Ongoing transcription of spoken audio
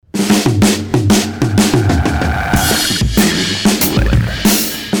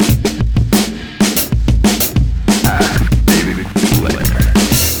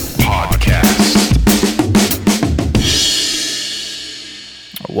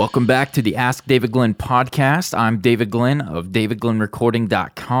Welcome back to the Ask David Glenn podcast. I'm David Glenn of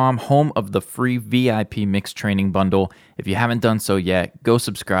davidglennrecording.com, home of the free VIP mix training bundle. If you haven't done so yet, go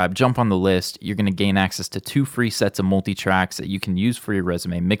subscribe, jump on the list. You're going to gain access to 2 free sets of multi-tracks that you can use for your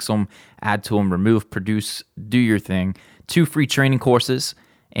resume. Mix them, add to them, remove, produce, do your thing. 2 free training courses,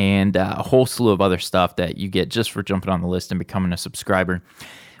 and a whole slew of other stuff that you get just for jumping on the list and becoming a subscriber.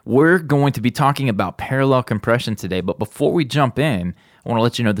 We're going to be talking about parallel compression today, but before we jump in, I want to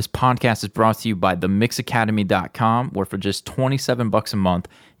let you know this podcast is brought to you by themixacademy.com, where for just $27 a month,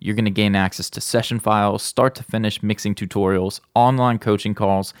 you're going to gain access to session files, start to finish mixing tutorials, online coaching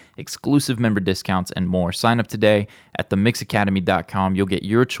calls, exclusive member discounts, and more. Sign up today at themixacademy.com. You'll get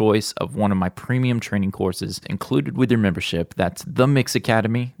your choice of one of my premium training courses included with your membership. That's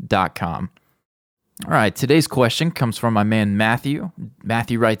themixacademy.com. All right, today's question comes from my man Matthew.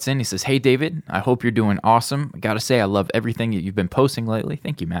 Matthew writes in, he says, "Hey David, I hope you're doing awesome. I gotta say, I love everything that you've been posting lately."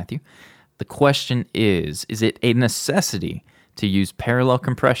 Thank you, Matthew. The question is it a necessity to use parallel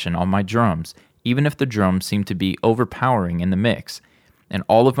compression on my drums, even if the drums seem to be overpowering in the mix? In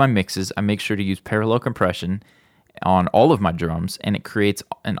all of my mixes, I make sure to use parallel compression on all of my drums, and it creates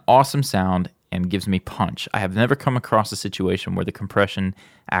an awesome sound and gives me punch. I have never come across a situation where the compression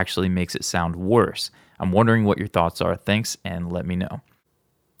actually makes it sound worse. I'm wondering what your thoughts are. Thanks, and let me know.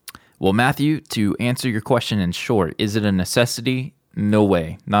 Well, Matthew, to answer your question in short, is it a necessity? No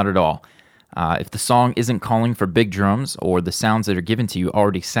way, not at all. If the song isn't calling for big drums or the sounds that are given to you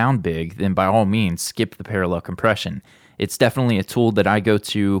already sound big, then by all means, skip the parallel compression. It's definitely a tool that I go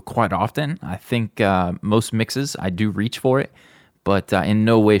to quite often. I think most mixes, I do reach for it. But in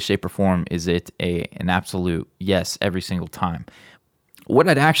no way, shape, or form is it an absolute yes every single time. What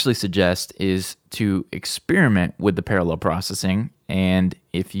I'd actually suggest is to experiment with the parallel processing, and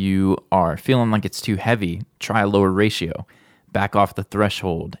if you are feeling like it's too heavy, try a lower ratio, back off the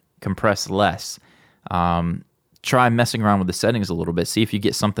threshold, compress less, try messing around with the settings a little bit, see if you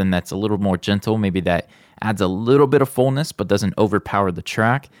get something that's a little more gentle, maybe that adds a little bit of fullness but doesn't overpower the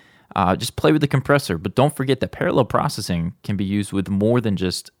track. Just play with the compressor, but don't forget that parallel processing can be used with more than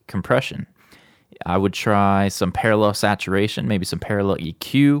just compression. I would try some parallel saturation, maybe some parallel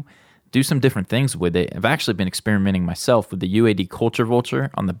EQ, do some different things with it. I've actually been experimenting myself with the UAD Culture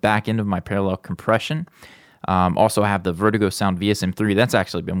Vulture on the back end of my parallel compression. Also, I have the Vertigo Sound VSM3. That's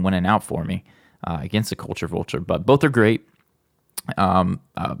actually been winning out for me against the Culture Vulture, but both are great.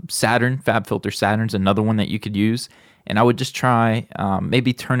 Saturn, FabFilter Saturn's another one that you could use. And I would just try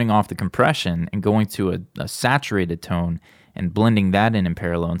maybe turning off the compression and going to a saturated tone and blending that in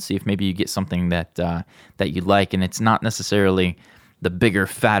parallel and see if maybe you get something that you like. And it's not necessarily the bigger,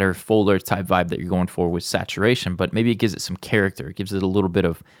 fatter, fuller type vibe that you're going for with saturation, but maybe it gives it some character. It gives it a little bit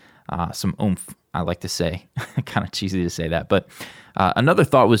of some oomph, I like to say. Kind of cheesy to say that. But another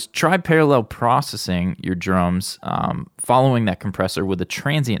thought was try parallel processing your drums following that compressor with a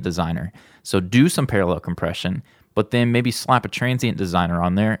transient designer. So do some parallel compression, but then maybe slap a transient designer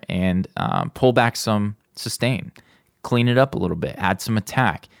on there and pull back some sustain, clean it up a little bit, add some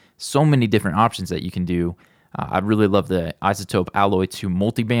attack. So many different options that you can do. I really love the iZotope Alloy 2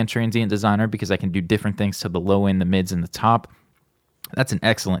 multiband transient designer because I can do different things to the low end, the mids, and the top. That's an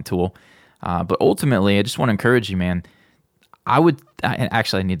excellent tool. But ultimately, I just want to encourage you, man. I need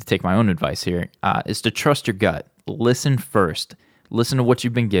to take my own advice here, is to trust your gut. Listen first. Listen to what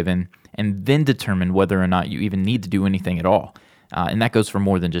you've been given, and then determine whether or not you even need to do anything at all. And that goes for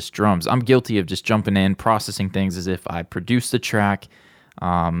more than just drums. I'm guilty of just jumping in, processing things as if I produced the track.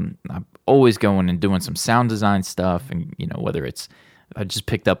 I'm always going and doing some sound design stuff, and whether it's I just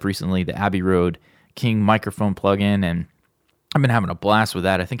picked up recently the Abbey Road King microphone plugin, and I've been having a blast with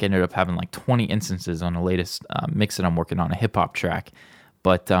that. I think I ended up having like 20 instances on the latest mix that I'm working on, a hip hop track.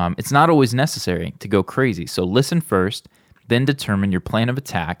 But it's not always necessary to go crazy. So listen first, then determine your plan of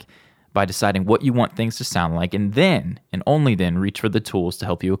attack by deciding what you want things to sound like, and then, and only then, reach for the tools to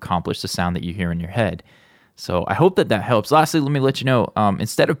help you accomplish the sound that you hear in your head. So I hope that helps. Lastly, let me let you know,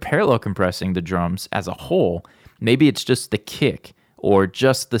 instead of parallel compressing the drums as a whole, maybe it's just the kick or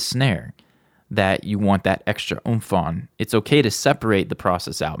just the snare that you want that extra oomph on. It's okay to separate the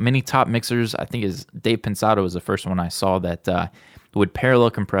process out. Many top mixers, I think Dave Pensado was the first one I saw that would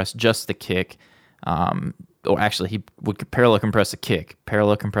parallel compress just the kick, or actually he would parallel compress the kick,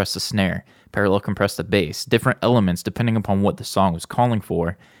 parallel compress the snare, parallel compress the bass, different elements depending upon what the song was calling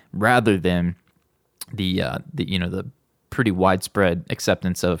for, rather than the pretty widespread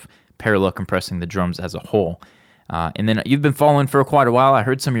acceptance of parallel compressing the drums as a whole. And then you've been following for quite a while. I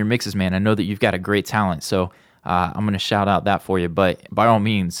heard some of your mixes, man. I know that you've got a great talent, so I'm going to shout out that for you. But by all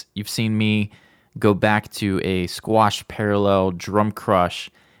means, you've seen me go back to a squash parallel drum crush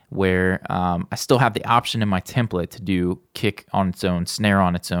where I still have the option in my template to do kick on its own, snare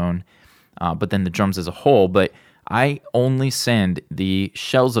on its own, but then the drums as a whole. But I only send the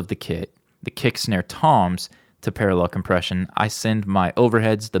shells of the kit, the kick, snare, toms, to parallel compression. I send my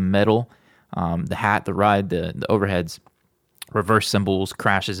overheads, the metal, the hat, the ride, the overheads, reverse cymbals,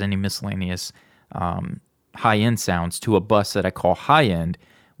 crashes, any miscellaneous high-end sounds to a bus that I call high-end,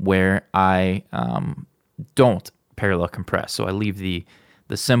 where I don't parallel compress. So I leave the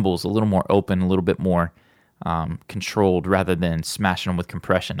cymbals a little more open, a little bit more controlled, rather than smashing them with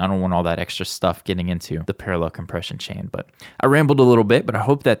compression. I don't want all that extra stuff getting into the parallel compression chain. But I rambled a little bit, but I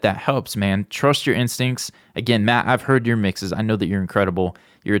hope that helps, man. Trust your instincts. Again, Matt, I've heard your mixes. I know that you're incredible.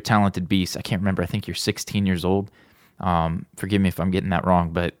 You're a talented beast. I can't remember. I think you're 16 years old. Forgive me if I'm getting that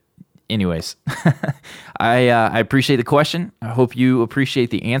wrong, but anyways, I appreciate the question. I hope you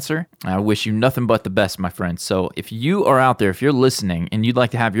appreciate the answer. I wish you nothing but the best, my friend. So if you are out there, if you're listening and you'd like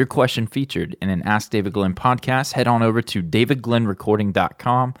to have your question featured in an Ask David Glenn podcast, head on over to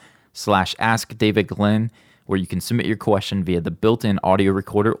davidglennrecording.com/askdavidglenn, where you can submit your question via the built-in audio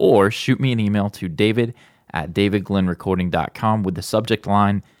recorder, or shoot me an email to david@davidglennrecording.com with the subject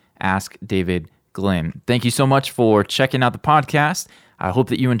line Ask David Glenn. Thank you so much for checking out the podcast. I hope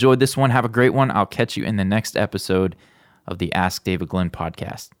that you enjoyed this one. Have a great one. I'll catch you in the next episode of the Ask David Glenn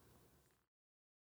podcast.